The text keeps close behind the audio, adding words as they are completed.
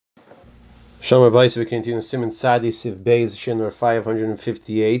Shalom Rabbi, we continue Simon Sadi Siv Beis Shinur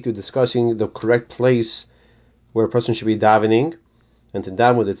 558. We're discussing the correct place where a person should be davening, and to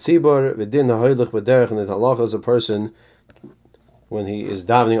daven with the tzibur, v'din ha'hoylech b'derech, and the halacha is a person when he is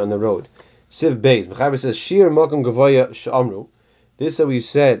davening on the road. Siv Beis, Mechaber says Shir Makom Gavoya Sh'amru. This that we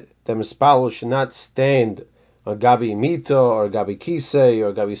said that mispalo should not stand on Gabi Mita or Gabi Kisei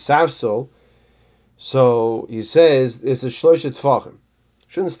or Gabi Safsol. So he says it's a Shloshet Tfachim.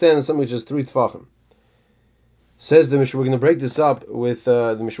 Shouldn't stand on something which is 3 Tfachim. Says the Mishra, we're going to break this up with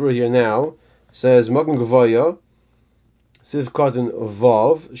the Mishra here now. Says Makom Gavoya Siv Katan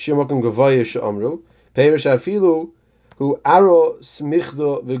Vav Shir Makom Gavoya Sh'amru Perish Afilu Hu Aro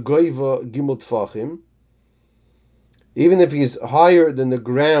Smichda V'Goiva Gimel Tfachim. Even if he's higher than the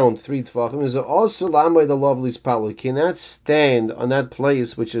ground 3 Tfachim, is also Lamay the lovely Palo. He cannot stand on that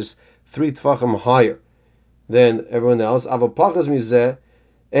place which is 3 Tfachim higher than everyone else. Avapachas Mizeh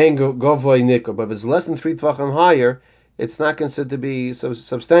and Gavoy Nikko. But if it's less than 3 Tvachim higher, it's not considered to be so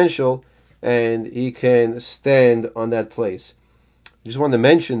substantial, and he can stand on that place. I just want to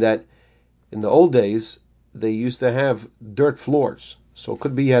mention that in the old days, they used to have dirt floors. So it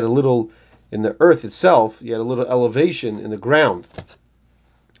could be you had a little, in the earth itself, you had a little elevation in the ground. It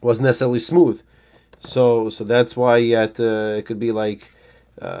wasn't necessarily smooth. So that's why you had it could be like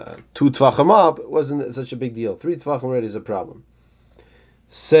 2 Tvachim up. It wasn't such a big deal. 3 Tvachim already is a problem.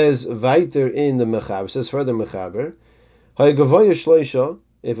 Says weiter in the Mechaber, says further Mechaber, Hayagavoya Shloisha,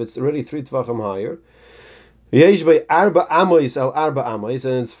 if it's already 3 Tvachim higher, Yesh by Arba Amois al Arba Amois,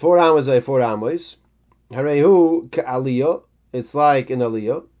 and it's 4 Amos by 4 Amos, Harehu Ka'aliyah, it's like an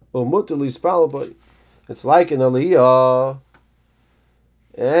Aliyah, Umutuli Spalaboy, it's like an Aliyah,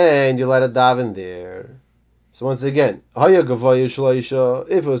 and you let it daven there. So once again, Hayagavoya Shloisha,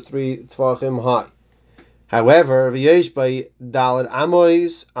 if it was 3 Tvachim high. However, v'yesh by Dalad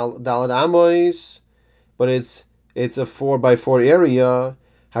Amois, but it's a 4x4 area.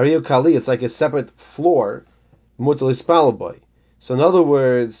 Hariyu Kali, it's like a separate floor. Mutal Ispalaboy. So in other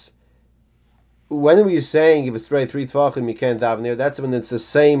words, when are we saying if it's 3 Tvachim you can't daven there? That's when it's the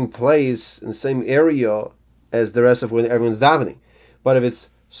same place in the same area as the rest of when everyone's davening. But if it's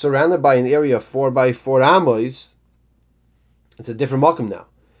surrounded by an area 4x4 Amois, it's a different makom now.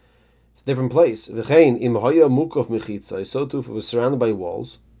 Different place. So too, if it was surrounded by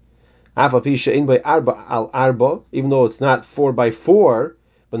walls, even though it's not 4x4,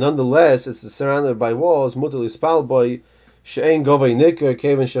 but nonetheless it's surrounded by walls.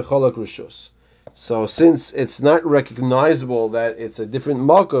 So since it's not recognizable that it's a different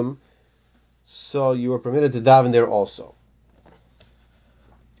makom, so you are permitted to daven there also.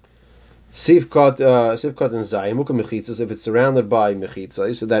 Sivkot and Zayim, Mukha Mechitzas, if it's surrounded by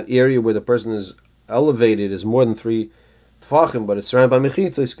Mechitzas, so that area where the person is elevated is more than 3 Tfachim, but it's surrounded by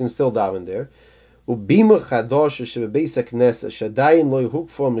Mechitzas, you can still daven there. Ubima Chadosh Shebebeis HaKnesses, Shadayin Lo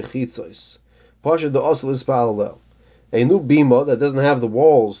Yehukfa Mechitzas, Pasha de Osel is Parallel. A new bima that doesn't have the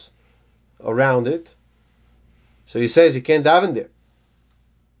walls around it, so he says you can't daven there.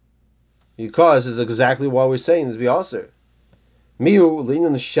 Because it's exactly what we're saying, is B'Aser. Apparently they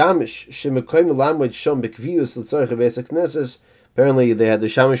had the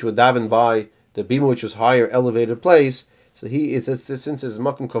shamish would daven by the bima, which was higher elevated place. So he is, since it's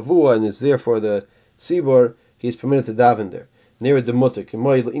makom kavua and it's there for the tzibur, he's permitted to daven there near the mutik.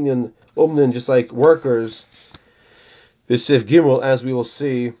 Just like workers, this Sif Gimel, as we will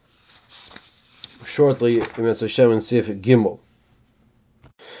see shortly in Hashem and Sif Gimel.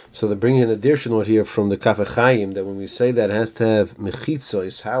 So they bring in a additional here from the Kaf HaChaim that when we say that it has to have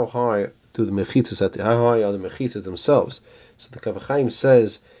mechitzos, how high do the mechitzos how high are the mechitzos themselves? So the Kaf HaChaim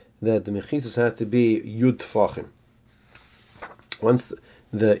says that the mechitzos have to be yud tfachim. Once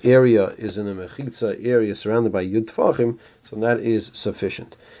the area is in a mechitza area surrounded by yud tfachim, so that is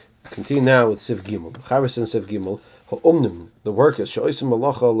sufficient. Continue now with Sif Gimel. Chavis and Sif Gimel, ha'omnim, the workers, sha'osim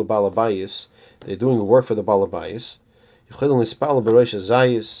malacha l'balabayis, they're doing the work for the balabayis. They're permitted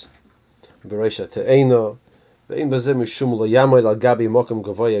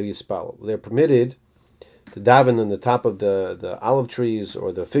to daven on the top of the olive trees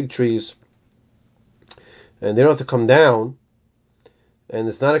or the fig trees, and they don't have to come down, and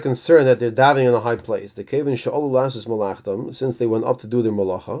it's not a concern that they're davening in a high place. The kevin sha'olu lasus malachtam, since they went up to do their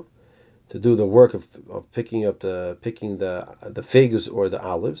malacha, to do the work of picking the figs or the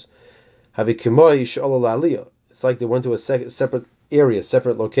olives, havikimoi sha'olu la'aliyah. It's like they went to a separate area,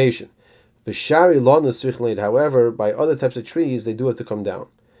 separate location. However, by other types of trees, they do have to come down.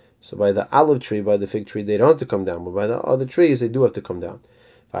 So by the olive tree, by the fig tree, they don't have to come down, but by the other trees, they do have to come down.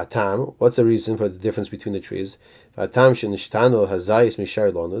 V'atam, what's the reason for the difference between the trees? V'atam shenishtano hazayis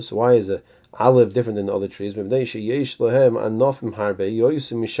mishar lonus. Why is the olive different than the other trees? Mibnei sheyesh lohem anofim harbe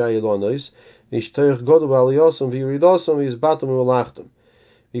yoysim mishar lonus v'ishtoich godu v'aliyosam v'yiridosam v'yizbatum v'lachtum.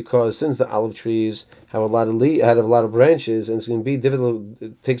 Because since the olive trees have a lot of branches, and it's going to be difficult,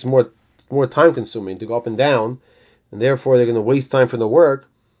 it takes more time consuming to go up and down, and therefore they're going to waste time for the work.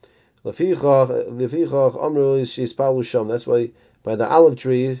 That's why by the olive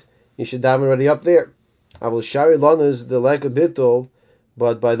tree you should daven already up there. Avol shari lanas the like a bittul,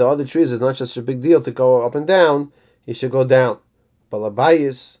 but by the other trees it's not just a big deal to go up and down. You should go down.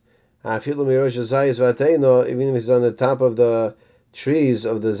 Balabayis, even if he's on the top of the trees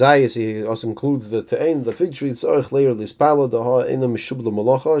of the zayis, he also includes the te'en, the fig tree. So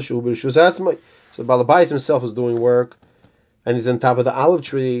Balabayis himself is doing work, and he's on top of the olive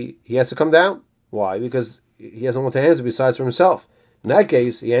tree. He has to come down. Why? Because he has no one to answer besides for himself. In that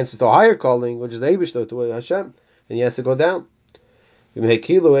case, he answers to a higher calling, which is the Eibishter, to Hashem, and he has to go down.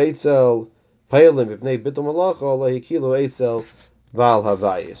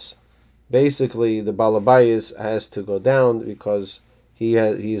 Basically, the Balabayas has to go down because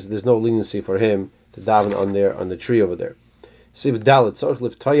there's no leniency for him to daven on the tree over there. Siv Dalet tzarich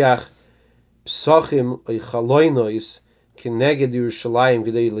liftayach psachim oichaloinois keneged Yerushalayim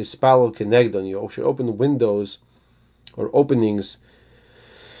gedei lispalo kenegdon. You should open the windows or openings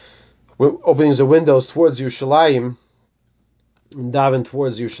of windows towards Yerushalayim and daven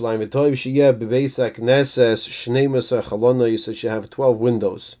towards Yerushalayim. V'toiv sheyeh bebeis hakneses shneimas hachalonos. You should have 12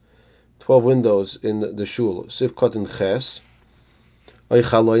 windows in the shul. Siv Kotin Ches.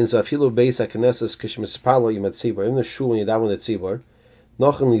 Oichaloin zafilu beis hakneses kishmispalo yim atzibor. In the shul when you daven at tzibor,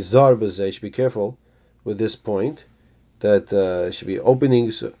 nochen lizar bezeh. Should be careful with this point that should be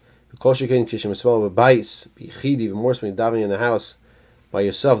openings. Kol shekain kishmispalo bebayis bichidi. Even more so when you're davening in the house by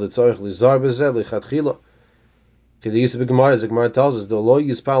yourself, the tzarich lizar bezeh lichatchila. Because the use of the Gemara tells us, the lo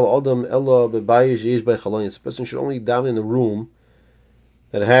yispal adam ella bebayis yish by chalonis. A person should only daven in the room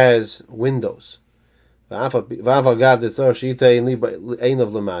that has windows. Even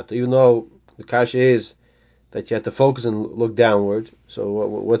though the kasha is that you have to focus and look downward, so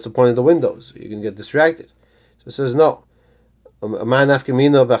what's the point of the windows? You can get distracted. So it says no. What's the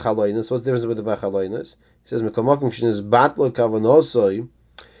difference with the bachaloinos? He says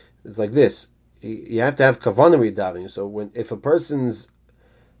it's like this. You have to have kavanah davening. So if a person's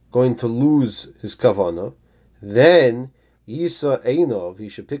going to lose his kavanah, then Yisa Einov, he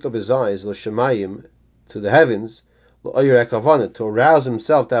should pick up his eyes, l'shemayim, to the heavens, l'oyer kavanah, to arouse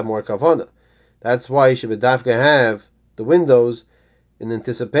himself to have more kavanah. That's why he should bedafka have the windows in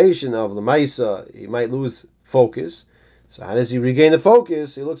anticipation of l'maisa. He might lose focus. So how does he regain the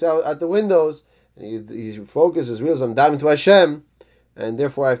focus? He looks out at the windows, and he focuses, realizes I'm diving to Hashem, and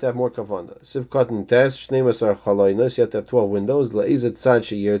therefore I have to have more kavanah. Sivkat and tes shneimasar chaloinos. You have to have 12 windows. La'izet tzad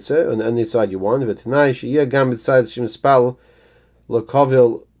sheyirtze, on any side you want. V'tnai sheyeh gam b'tzad shemispal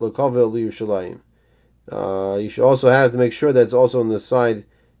l'kavel liyushalayim. You should also have to make sure that it's also on the side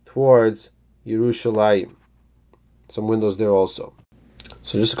towards Yerushalayim. Some windows there also.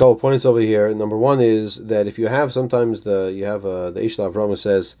 So just a couple points over here. Number one is that if you have sometimes the Ishla Avraham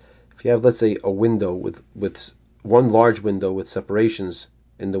says if you have, let's say, a window with one large window with separations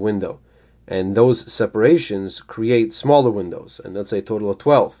in the window, and those separations create smaller windows, and let's say a total of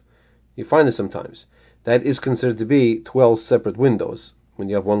 12. You find this sometimes. That is considered to be 12 separate windows. When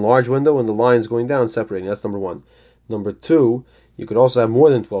you have one large window and the lines going down separating, that's number one. Number two, you could also have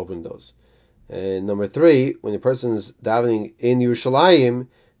more than 12 windows. And number three, when the person is davening in Yerushalayim,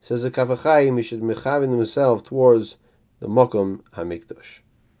 says the Kaf HaChaim, he should mechavin himself towards the Mokum HaMikdash.